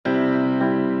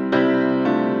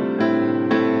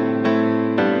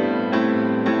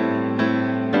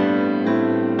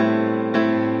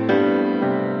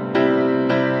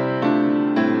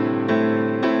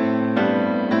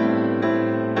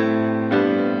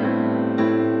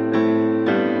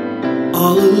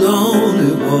all alone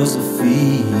it was a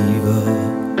fever,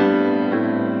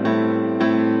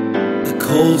 a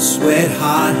cold sweat,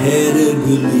 hot-headed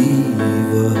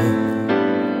reliever.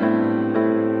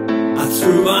 I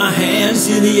threw my hands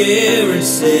in the air and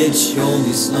said, show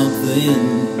me something.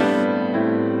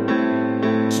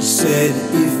 She said,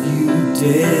 if you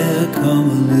dare, come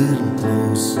a little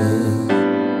closer.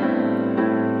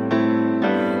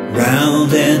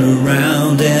 Round and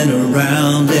around and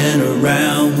around and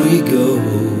around we go.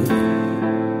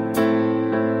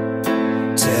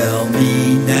 Tell me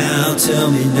now,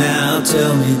 tell me now,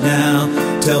 tell me now,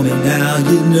 tell me now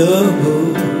you know.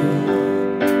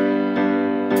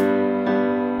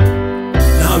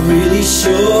 Not really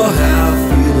sure how I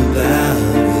feel about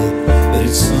it, but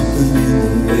it's something in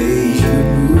the way you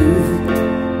move.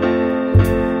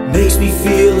 Makes me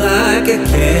feel like I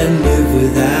can't live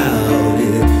without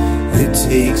it. It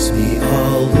takes me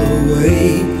all the way.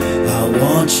 I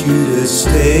want you to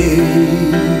stay.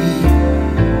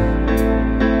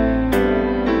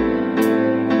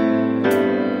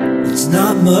 It's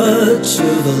not much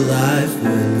of a life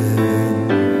we're living.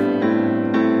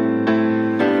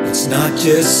 It's not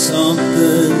just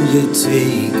something you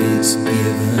take, it's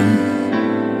given.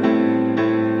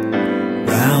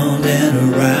 Round and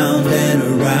around and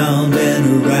around and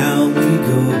around we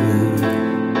go.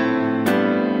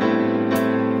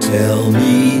 Tell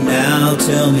me now,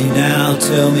 tell me now,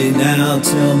 tell me now,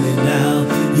 tell me now,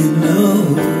 you know.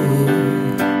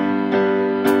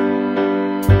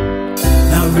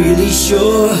 Not really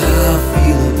sure how I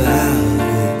feel about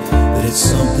it, but it's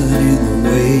something in the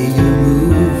way you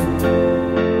move.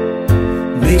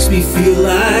 Makes me feel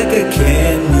like I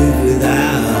can't live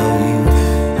without you.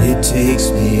 It takes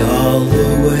me all the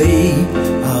way.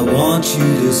 I want you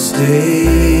to stay.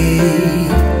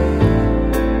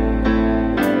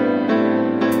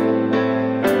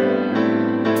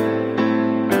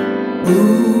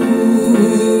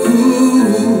 Ooh,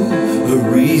 a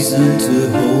reason to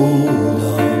hold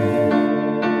on.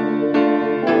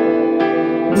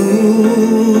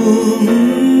 Ooh,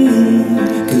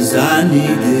 'cause I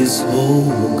need this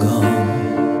whole gone.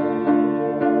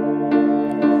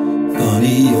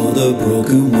 Funny, you're the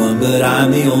broken one, but I'm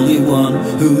the only one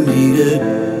who needed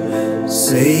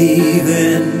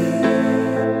saving.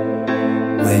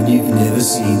 When you've never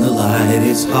seen the light,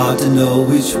 it's hard to know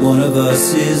which one of us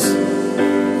is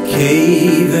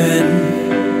caving.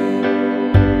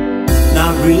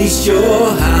 Not really sure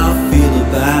how I feel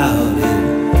about it,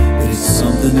 but it's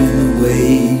something in the way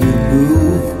you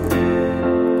move.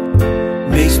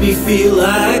 Makes me feel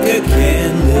like I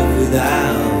can't live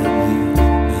without you.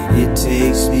 It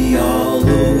takes me all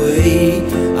the way.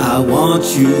 I want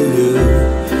you to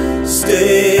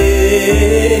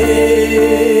stay.